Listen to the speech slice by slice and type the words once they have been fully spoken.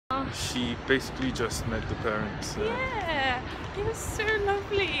she basically just met the parents. Yeah, he was so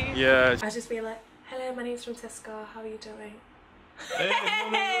lovely. Yeah. I just be like, hello, my name's Francesca, how are you doing? Hey,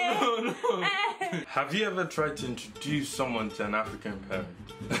 no. Have you ever tried to introduce someone to an African parent?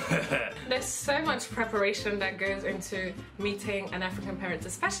 There's so much preparation that goes into meeting an African parent,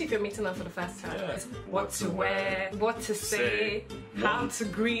 especially if you're meeting them for the first time. Yeah. What to wear, what to say, how to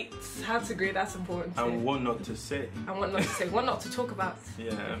greet, that's important too. And what not to say. And what not to say, what not to talk about.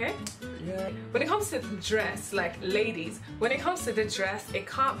 Yeah. Okay? Yeah. When it comes to the dress, like ladies, when it comes to the dress, it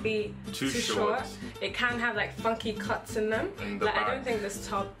can't be too short. It can have like funky cuts in them. Like, I don't think this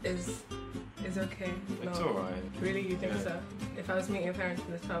top is okay. It's no. alright. Really, you think so? If I was meeting your parents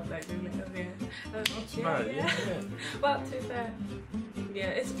in this top, like, they'd be like, oh yeah. Not too bad, yeah. Well, to be fair, yeah,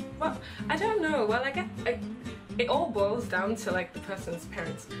 it's, well, I don't know. Well, it all boils down to like the person's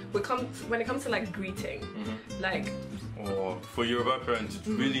parents. When it comes to like greeting, like. Or for Yoruba parents, it's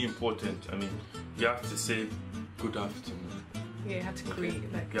really important. I mean, you have to say good afternoon. Yeah, you have to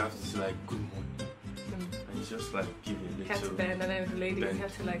greet. Like, you have to say like good morning. And just like give it a little. Have to bend, and then the ladies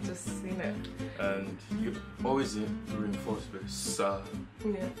have to like just, you know. And you always reinforce with sir.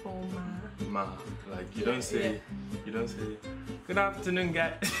 Yeah, or ma. Like you don't say good afternoon,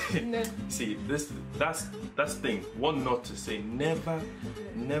 guys. No. See, that's thing. What not to say.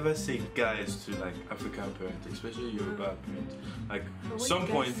 Never say guys to like African parents, especially Yoruba parents. Like some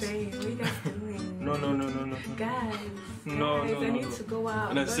point. What are you guys doing? No. Guys, no. I need to go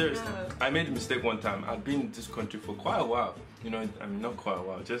out. No, seriously. I made a mistake one time. I've been in this country for quite a while. You know, I mean, not quite a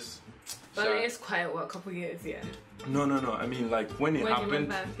while, just. But it is quite a couple years, yeah. No. I mean, like when it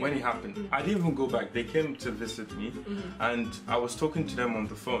happened, I didn't even go back. They came to visit me, and I was talking to them on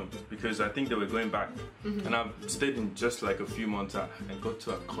the phone because I think they were going back. And I've stayed in just like a few months. I got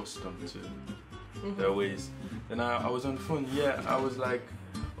too accustomed to their ways. And I was on the phone. Yeah, I was like,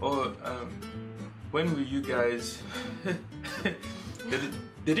 oh, when will you guys?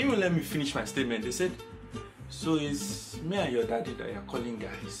 They didn't even let me finish my statement. They said, so it's me and your daddy that you're calling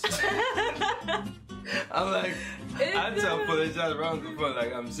guys. I'm like, I had to apologize around the phone,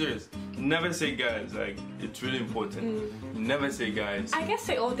 like I'm serious. Never say guys, like it's really important. Never say guys. I guess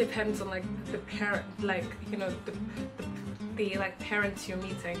it all depends on like the parent, like, you know, the like parents you're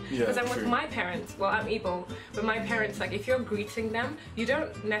meeting. Because I'm with my parents, well, I'm Igbo, but my parents, like if you're greeting them, you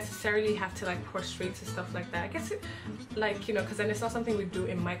don't necessarily have to like prostrate to stuff like that. I guess it, like, you know, because then it's not something we do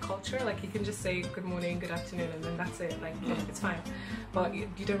in my culture. Like you can just say good morning, good afternoon, and then that's it. Like it's fine. But you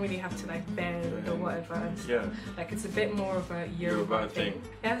don't really have to like bend or whatever. And like it's a bit more of a Yoruba thing.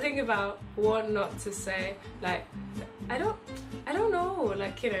 And I think about what not to say. Like I don't know.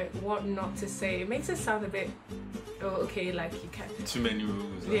 Like, you know, what not to say. It makes it sound a bit. Oh, okay, like you can't. Too many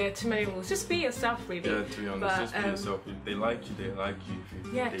rules. Like. Yeah, too many rules. Just be yourself, really. Yeah, to be honest, just be yourself. If they like you, they like you.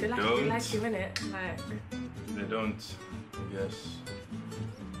 If they like you, innit? Like. If they don't, I guess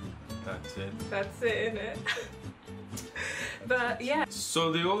that's it. That's it, innit? But yeah.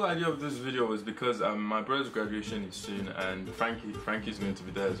 So the whole idea of this video was because my brother's graduation is soon, and Frankie's going to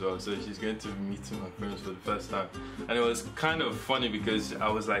be there as well. So she's going to be meeting my parents for the first time, and it was kind of funny because I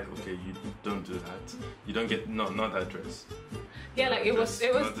was like, okay, you don't do that. You don't get not that dress. Yeah, like it was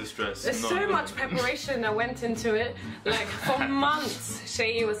not this dress. There's so much preparation that went into it. Like for months,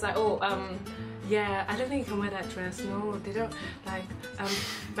 Seyi was like, oh, yeah, I don't think you can wear that dress. No, they don't. Like,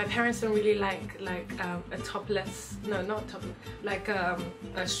 my parents don't really like a topless. No, not topless. Like a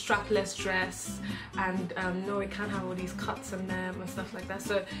strapless dress, and no, it can't have all these cuts on them and stuff like that.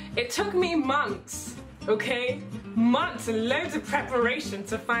 So it took me months. Okay, months and loads of preparation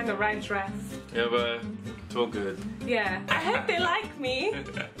to find the right dress. Yeah, but it's all good. Yeah, I hope they like me.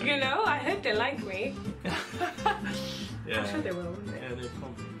 You know, I hope they like me. Yeah, I'm sure they will. Yeah, they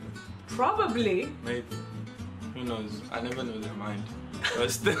probably. Probably. Maybe. Who knows? I never know their mind.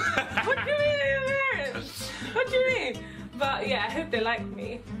 What do you mean? What do you mean? But yeah, I hope they like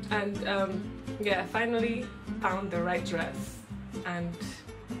me. And yeah, I finally found the right dress. And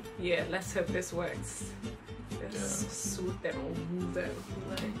yeah, let's hope this works. Let's suit them or move them.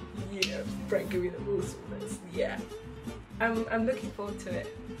 Like, yeah, Frankie with the rules for this. Yeah. I'm looking forward to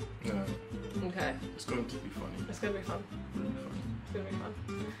it. Yeah. Okay. It's going to be funny. It's going to be fun. Really fun. It's gonna be fun.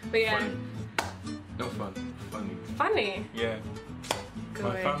 But yeah. Funny. No fun. Funny. Funny? Yeah. Go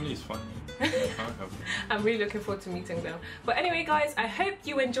My family is funny. I'm really looking forward to meeting them. But anyway, guys, I hope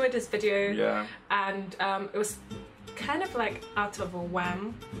you enjoyed this video. Yeah. And it was kind of like out of a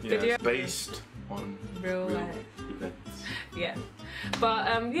wham video. It's based on real life events. Yeah.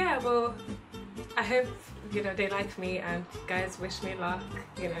 But yeah, well, I hope, you know, they like me, and guys, wish me luck,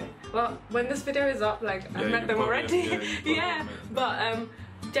 you know. Well, when this video is up, like, I've met them already. Yeah, but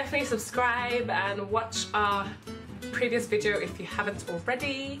definitely subscribe and watch our previous video if you haven't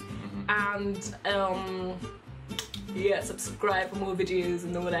already. And yeah, subscribe for more videos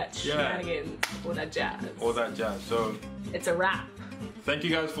and all that shenanigans, all that jazz. All that jazz. So it's a wrap. Thank you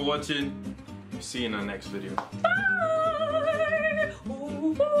guys for watching. See you in our next video. Bye.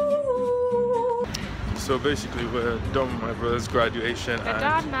 So basically we're done with my brother's graduation. We're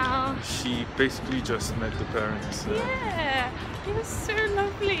done now. She basically just met the parents. Yeah, it was so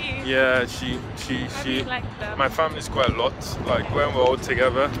lovely. Yeah, she really liked them. My family's quite a lot. Like when we're all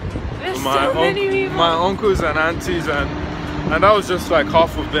together. There's so many people. My uncles and aunties and that was just like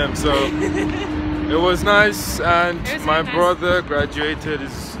half of them. So it was nice, and my brother graduated,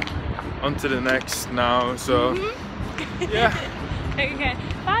 is on to the next now. So yeah. Okay,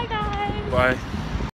 bye guys. Bye.